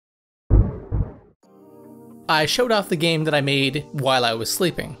I showed off the game that I made while I was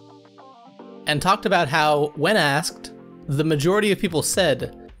sleeping, and talked about how, when asked, the majority of people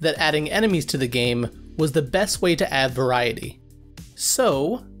said that adding enemies to the game was the best way to add variety.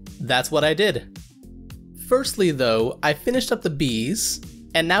 So, that's what I did. Firstly though, I finished up the bees,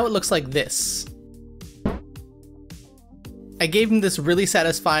 and now it looks like this. I gave them this really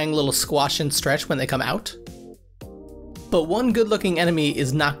satisfying little squash and stretch when they come out, but one good looking enemy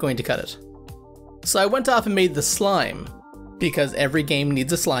is not going to cut it. So I went off and made the slime, because every game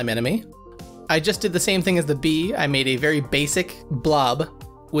needs a slime enemy. I just did the same thing as the bee. I made a very basic blob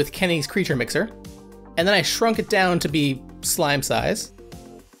with Kenney's creature mixer, and then I shrunk it down to be slime size,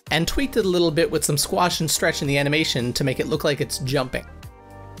 and tweaked it a little bit with some squash and stretch in the animation to make it look like it's jumping.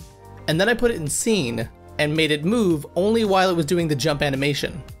 And then I put it in scene, and made it move only while it was doing the jump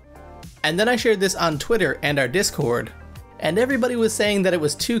animation. And then I shared this on Twitter and our Discord, and everybody was saying that it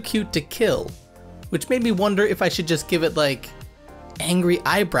was too cute to kill, which made me wonder if I should just give it like angry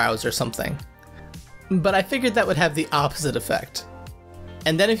eyebrows or something. But I figured that would have the opposite effect.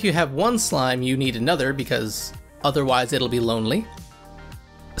 And then if you have one slime, you need another because otherwise it'll be lonely.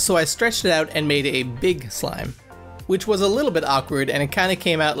 So I stretched it out and made a big slime, which was a little bit awkward, and it kind of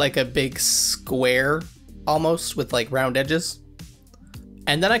came out like a big square almost with like round edges.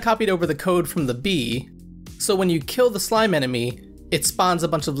 And then I copied over the code from the bee, so when you kill the slime enemy, it spawns a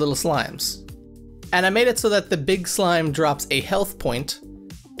bunch of little slimes. And I made it so that the big slime drops a health point,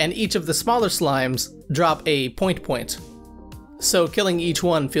 and each of the smaller slimes drop a point. So killing each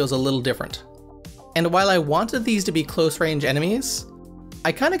one feels a little different. And while I wanted these to be close range enemies,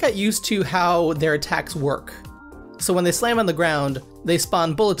 I kind of got used to how their attacks work. So when they slam on the ground, they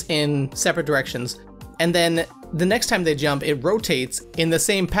spawn bullets in separate directions, and then the next time they jump, it rotates in the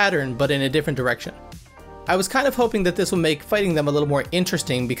same pattern but in a different direction. I was kind of hoping that this would make fighting them a little more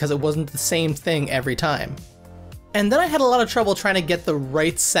interesting because it wasn't the same thing every time. And then I had a lot of trouble trying to get the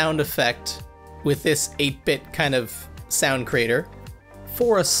right sound effect with this 8-bit kind of sound creator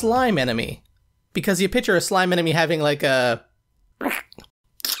for a slime enemy. Because you picture a slime enemy having like a...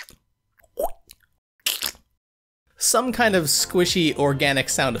 some kind of squishy organic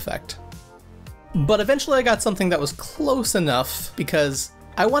sound effect. But eventually I got something that was close enough because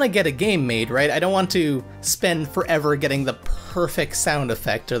I want to get a game made, right? I don't want to spend forever getting the perfect sound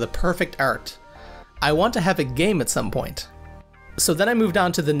effect or the perfect art. I want to have a game at some point. So then I moved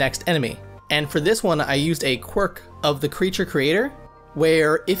on to the next enemy. And for this one, I used a quirk of the creature creator,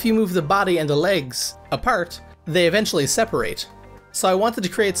 where if you move the body and the legs apart, they eventually separate. So I wanted to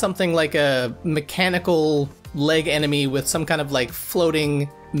create something like a mechanical leg enemy with some kind of like floating,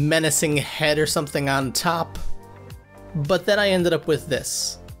 menacing head or something on top. But then I ended up with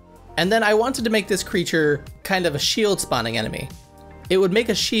this. And then I wanted to make this creature kind of a shield spawning enemy. It would make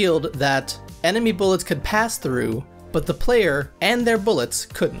a shield that enemy bullets could pass through, but the player and their bullets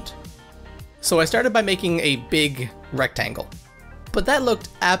couldn't. So I started by making a big rectangle. But that looked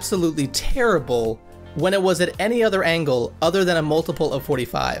absolutely terrible when it was at any other angle other than a multiple of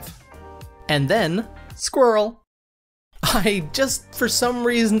 45. And then, Squirrel! I just, for some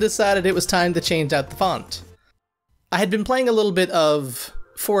reason, decided it was time to change out the font. I had been playing a little bit of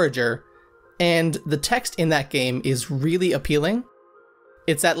Forager, and the text in that game is really appealing.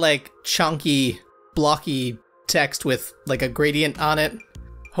 It's that like chunky, blocky text with like a gradient on it.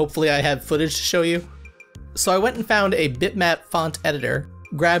 Hopefully I have footage to show you. So I went and found a bitmap font editor,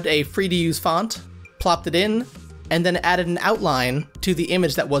 grabbed a free to use font, plopped it in, and then added an outline to the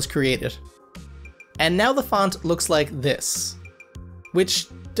image that was created. And now the font looks like this, which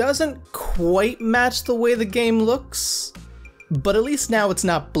doesn't quite match the way the game looks, but at least now it's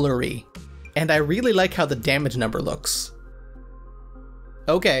not blurry, and I really like how the damage number looks.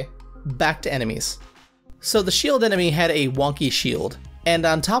 Okay, back to enemies. So the shield enemy had a wonky shield, and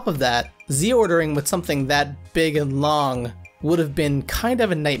on top of that, Z-ordering with something that big and long would have been kind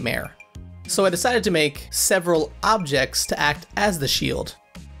of a nightmare. So I decided to make several objects to act as the shield,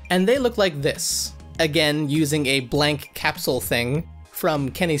 and they look like this, again using a blank capsule thing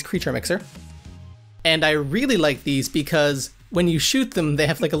from Kenney's creature mixer. And I really like these because when you shoot them, they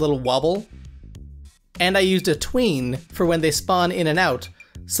have like a little wobble. And I used a tween for when they spawn in and out,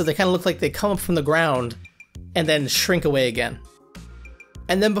 so they kind of look like they come up from the ground and then shrink away again.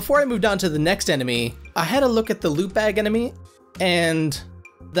 And then before I moved on to the next enemy, I had a look at the loot bag enemy, and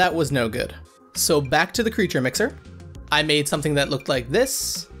that was no good. So back to the creature mixer. I made something that looked like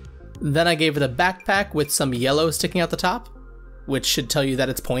this. Then I gave it a backpack with some yellow sticking out the top, which should tell you that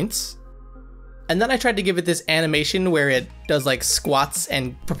it's points. And then I tried to give it this animation where it does like squats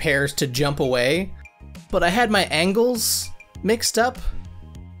and prepares to jump away, but I had my angles mixed up.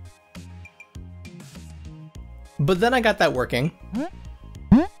 But then I got that working.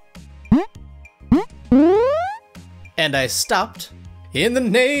 And I stopped, in the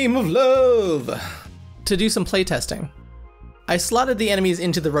name of love, to do some playtesting. I slotted the enemies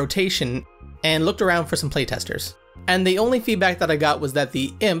into the rotation and looked around for some playtesters. And the only feedback that I got was that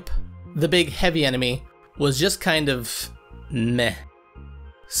the imp, the big heavy enemy, was just kind of meh.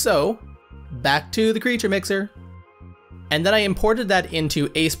 So, back to the creature mixer. And then I imported that into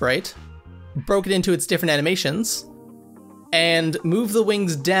Aseprite, broke it into its different animations, and moved the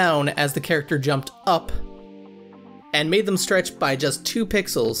wings down as the character jumped up, and made them stretch by just 2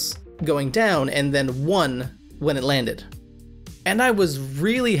 pixels going down and then 1 when it landed. And I was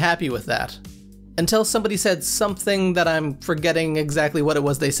really happy with that. Until somebody said something that I'm forgetting exactly what it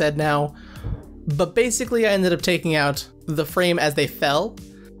was they said now. But basically I ended up taking out the frame as they fell,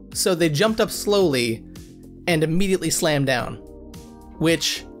 so they jumped up slowly and immediately slammed down.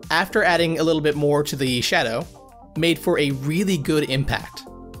 Which, after adding a little bit more to the shadow, made for a really good impact.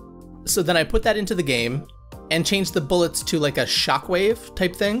 So then I put that into the game, and changed the bullets to like a shockwave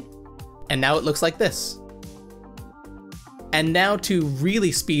type thing, and now it looks like this. And now to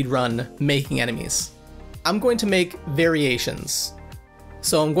really speedrun making enemies. I'm going to make variations.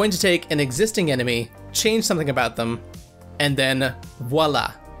 So I'm going to take an existing enemy, change something about them, and then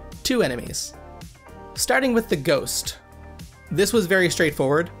voila, 2 enemies. Starting with the ghost. This was very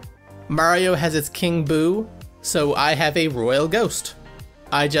straightforward. Mario has its King Boo, so I have a royal ghost.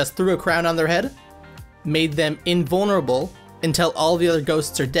 I just threw a crown on their head, made them invulnerable until all the other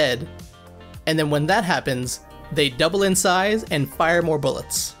ghosts are dead, and then when that happens, they double in size and fire more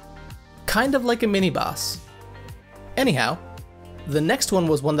bullets. Kind of like a mini-boss. Anyhow, the next one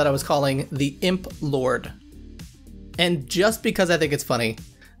was one that I was calling the Imp Lord. And just because I think it's funny,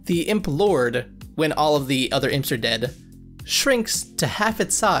 the Imp Lord, when all of the other imps are dead, shrinks to half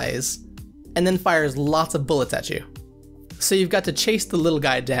its size and then fires lots of bullets at you. So you've got to chase the little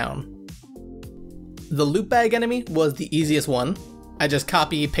guy down. The loot bag enemy was the easiest one. I just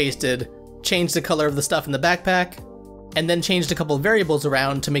copy, pasted, changed the color of the stuff in the backpack, and then changed a couple of variables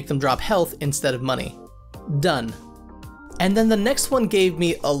around to make them drop health instead of money. Done. And then the next one gave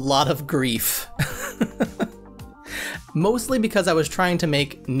me a lot of grief. Mostly because I was trying to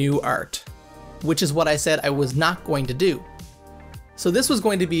make new art, which is what I said I was not going to do. So this was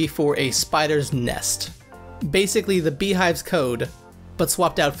going to be for a spider's nest. Basically the beehive's code, but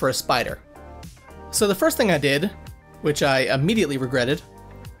swapped out for a spider. So the first thing I did, which I immediately regretted,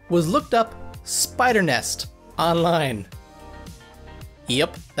 was looked up spider nest online.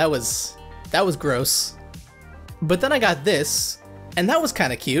 Yep, that was gross. But then I got this, and that was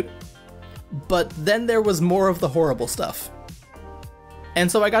kind of cute. But then there was more of the horrible stuff. And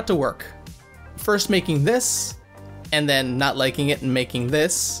so I got to work. First making this, and then not liking it and making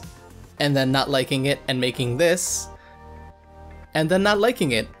this, and then not liking it and making this, and then not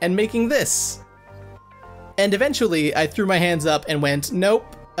liking it and making this. And eventually I threw my hands up and went,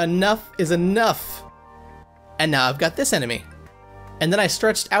 nope, enough is enough. And now I've got this enemy. And then I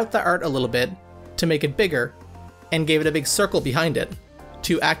stretched out the art a little bit to make it bigger and gave it a big circle behind it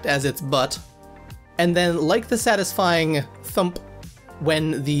to act as its butt. And then, like the satisfying thump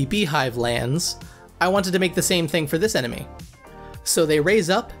when the beehive lands, I wanted to make the same thing for this enemy. So they raise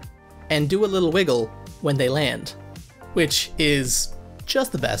up and do a little wiggle when they land, which is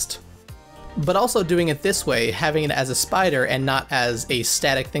just the best. But also doing it this way, having it as a spider and not as a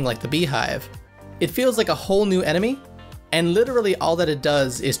static thing like the beehive, it feels like a whole new enemy, and literally all that it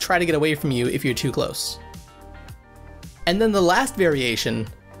does is try to get away from you if you're too close. And then the last variation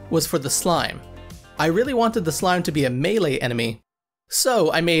was for the slime. I really wanted the slime to be a melee enemy,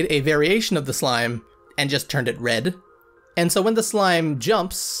 so I made a variation of the slime and just turned it red. And so when the slime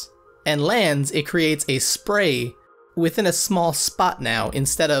jumps and lands, it creates a spray within a small spot now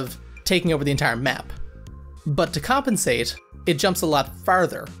instead of taking over the entire map. But to compensate, it jumps a lot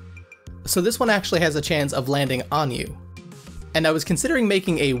farther. So this one actually has a chance of landing on you. And I was considering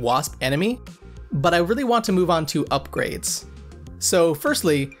making a wasp enemy, but I really want to move on to upgrades. So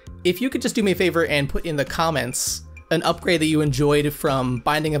firstly, if you could just do me a favor and put in the comments an upgrade that you enjoyed from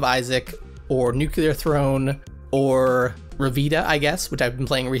Binding of Isaac, or Nuclear Throne, or Revita, I guess, which I've been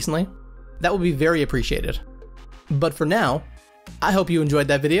playing recently, that would be very appreciated. But for now, I hope you enjoyed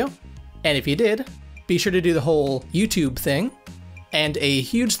that video, and if you did, be sure to do the whole YouTube thing, and a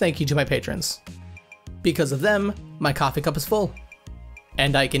huge thank you to my patrons. Because of them, my coffee cup is full.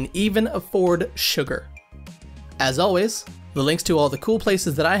 And I can even afford sugar. As always, the links to all the cool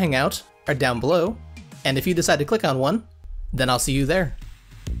places that I hang out are down below, and if you decide to click on one, then I'll see you there.